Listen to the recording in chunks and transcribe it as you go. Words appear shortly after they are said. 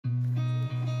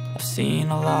I've seen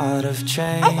a lot of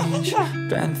change,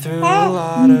 been through a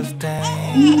lot of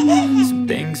pain. Some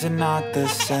things are not the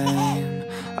same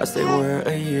as they were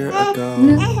a year ago,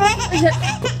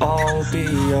 but all will be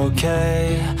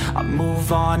okay. I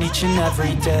move on each and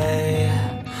every day.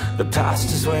 The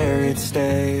past is where it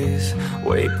stays,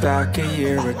 way back a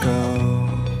year ago.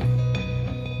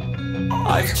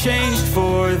 I've changed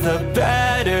for the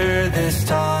better this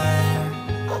time.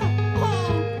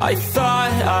 I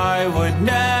thought I would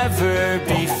never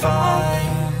be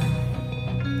fine.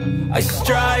 I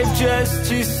strive just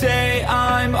to say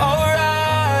I'm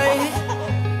alright,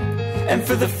 and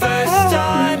for the first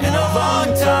time in a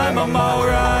long time I'm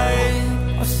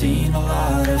alright. I've seen a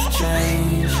lot of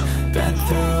change, been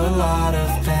through a lot of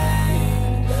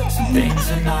pain. Some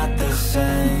things are not the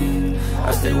same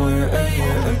as they were a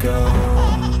year ago,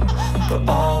 but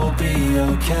all will be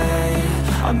okay.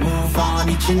 I move on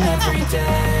each and every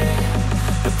day.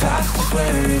 The past is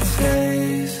where it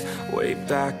stays, way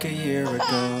back a year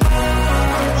ago.